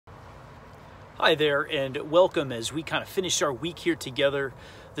Hi there, and welcome as we kind of finish our week here together.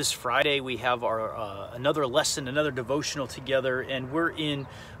 This Friday we have our another lesson, another devotional together, and we're in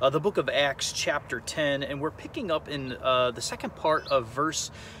the book of Acts chapter 10, and we're picking up in the second part of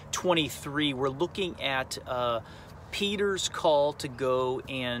verse 23. We're looking at Peter's call to go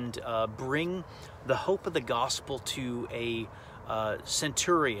and bring the hope of the gospel to a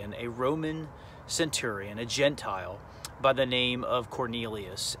centurion, a Roman centurion, a Gentile, by the name of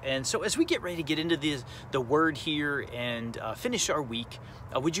Cornelius. And so as we get ready to get into the word here and finish our week,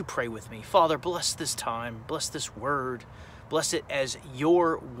 would you pray with me? Father, bless this time, bless this word, bless it as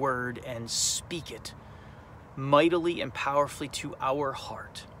your word, and speak it mightily and powerfully to our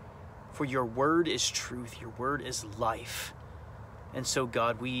heart. For your word is truth, your word is life. And so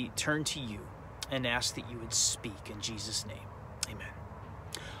God, we turn to you and ask that you would speak in Jesus' name. Amen.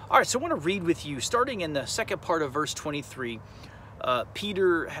 All right, so I want to read with you, starting in the second part of verse 23.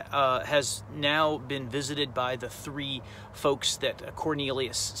 Peter has now been visited by the three folks that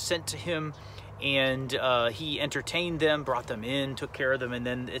Cornelius sent to him, and he entertained them, brought them in, took care of them, and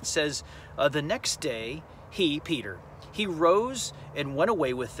then it says, the next day, Peter, rose and went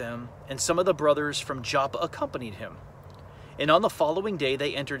away with them, and some of the brothers from Joppa accompanied him. And on the following day,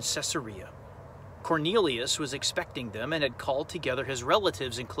 they entered Caesarea. Cornelius was expecting them and had called together his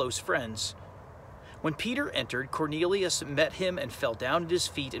relatives and close friends. When Peter entered, Cornelius met him and fell down at his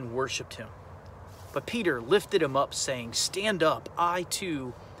feet and worshipped him. But Peter lifted him up, saying, "Stand up, I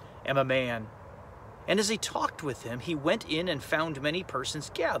too am a man." And as he talked with him, he went in and found many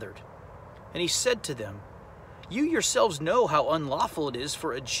persons gathered. And he said to them, "You yourselves know how unlawful it is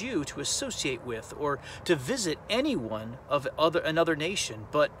for a Jew to associate with or to visit anyone of another nation,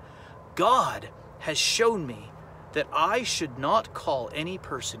 but God has shown me that I should not call any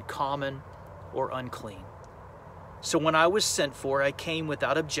person common or unclean. So when I was sent for, I came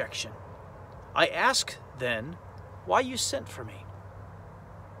without objection. I asked then, 'Why you sent for me?'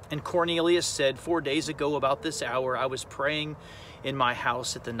 And Cornelius said, 4 days ago about this hour I was praying in my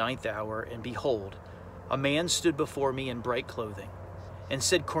house at the 9th hour, and behold, a man stood before me in bright clothing, and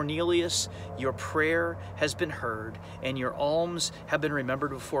said, 'Cornelius, your prayer has been heard, and your alms have been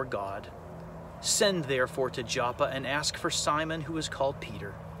remembered before God. Send therefore to Joppa and ask for Simon, who is called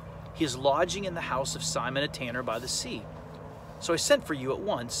Peter. He is lodging in the house of Simon a tanner by the sea. So I sent for you at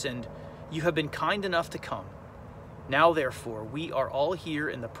once, and you have been kind enough to come. Now therefore we are all here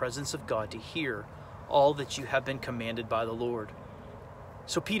in the presence of God to hear all that you have been commanded by the Lord.'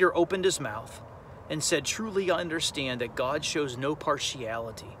 So Peter opened his mouth and said, 'Truly I understand that God shows no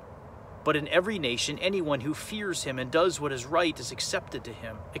partiality, but in every nation anyone who fears him and does what is right is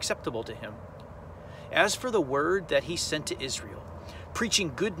acceptable to him. As for the word that he sent to Israel,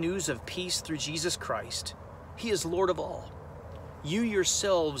 preaching good news of peace through Jesus Christ, he is Lord of all. You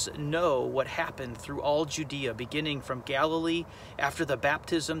yourselves know what happened through all Judea, beginning from Galilee after the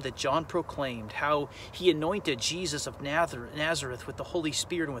baptism that John proclaimed, how he anointed Jesus of Nazareth with the Holy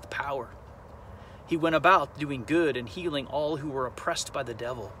Spirit and with power. He went about doing good and healing all who were oppressed by the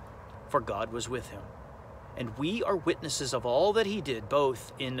devil, for God was with him. And we are witnesses of all that he did,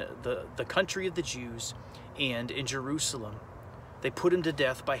 both in the country of the Jews and in Jerusalem. They put him to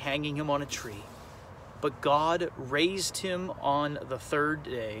death by hanging him on a tree. But God raised him on the third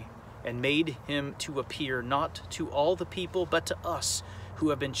day and made him to appear not to all the people, but to us who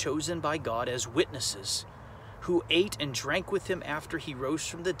have been chosen by God as witnesses, who ate and drank with him after he rose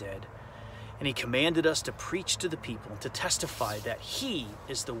from the dead. And he commanded us to preach to the people and to testify that he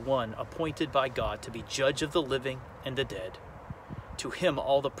is the one appointed by God to be judge of the living and the dead. To him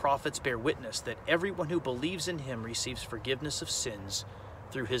all the prophets bear witness that everyone who believes in him receives forgiveness of sins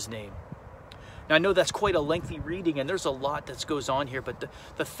through his name.'" Now, I know that's quite a lengthy reading, and there's a lot that goes on here, but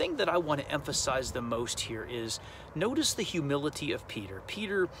the thing that I want to emphasize the most here is notice the humility of Peter.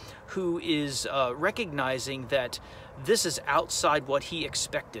 Peter, who is recognizing that this is outside what he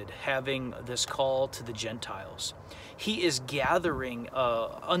expected, having this call to the Gentiles. He is gathering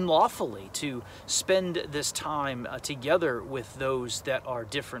unlawfully to spend this time together with those that are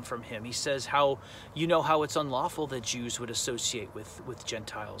different from him. He says how it's unlawful that Jews would associate with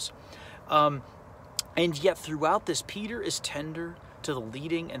Gentiles. And yet throughout this, Peter is tender to the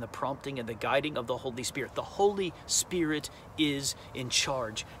leading and the prompting and the guiding of the Holy Spirit. The Holy Spirit is in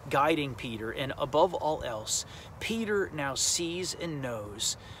charge, guiding Peter. And above all else, Peter now sees and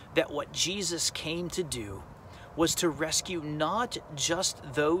knows that what Jesus came to do was to rescue not just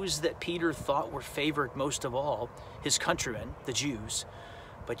those that Peter thought were favored most of all, his countrymen, the Jews,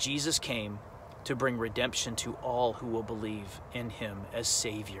 but Jesus came to bring redemption to all who will believe in him as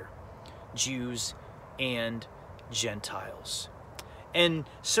Savior, Jews and Gentiles. And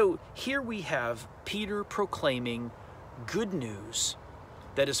so here we have Peter proclaiming good news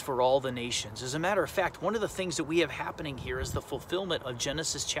that is for all the nations. As a matter of fact, one of the things that we have happening here is the fulfillment of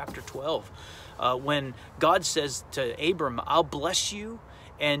Genesis chapter 12, when God says to Abram, I'll bless you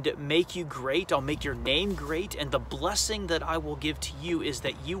and make you great. I'll make your name great. And the blessing that I will give to you is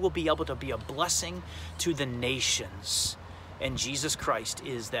that you will be able to be a blessing to the nations. And Jesus Christ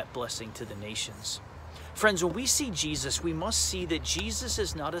is that blessing to the nations. Friends, when we see Jesus, we must see that Jesus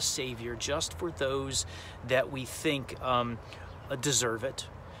is not a Savior just for those that we think deserve it.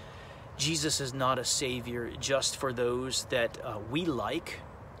 Jesus is not a Savior just for those that we like.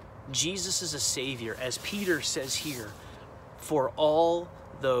 Jesus is a Savior, as Peter says here, for all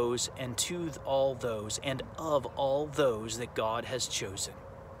those and to all those and of all those that God has chosen.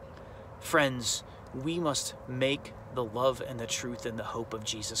 Friends, we must make the love and the truth and the hope of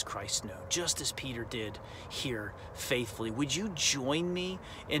Jesus Christ known, just as Peter did here faithfully. Would you join me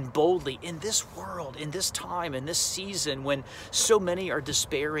in boldly in this world, in this time, in this season when so many are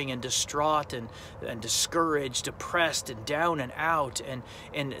despairing and distraught and discouraged, depressed and down and out,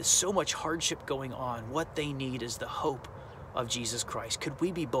 and so much hardship going on? What they need is the hope of Jesus Christ. Could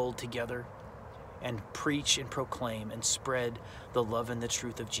we be bold together and preach and proclaim and spread the love and the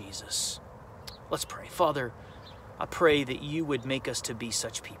truth of Jesus? Let's pray. Father, I pray that you would make us to be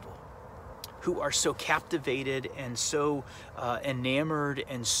such people who are so captivated and so enamored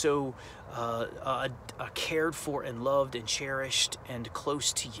and so cared for and loved and cherished and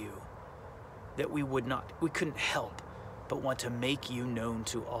close to you that we couldn't help but want to make you known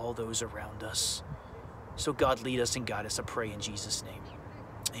to all those around us. So God, lead us and guide us, I pray in Jesus' name.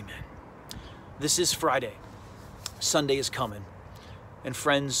 Amen. This is Friday. Sunday is coming. And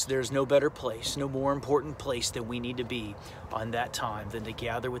friends, there's no better place, no more important place than we need to be on that time than to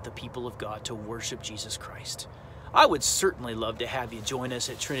gather with the people of God to worship Jesus Christ. I would certainly love to have you join us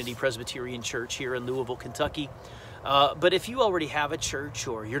at Trinity Presbyterian Church here in Louisville, Kentucky. But if you already have a church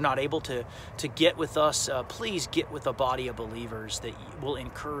or you're not able to get with us, please get with a body of believers that will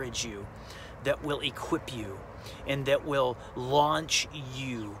encourage you, that will equip you, and that will launch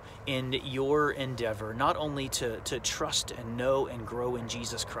you in your endeavor, not only to trust and know and grow in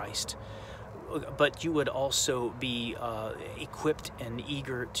Jesus Christ, but you would also be equipped and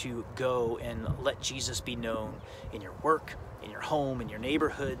eager to go and let Jesus be known in your work, in your home, in your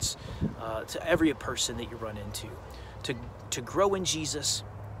neighborhoods, to every person that you run into, to grow in Jesus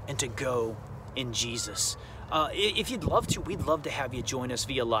and to go in Jesus. If you'd love to, we'd love to have you join us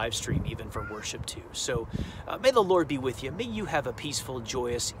via live stream, even for worship too. So may the Lord be with you. May you have a peaceful,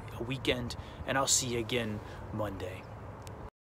 joyous weekend, and I'll see you again Monday.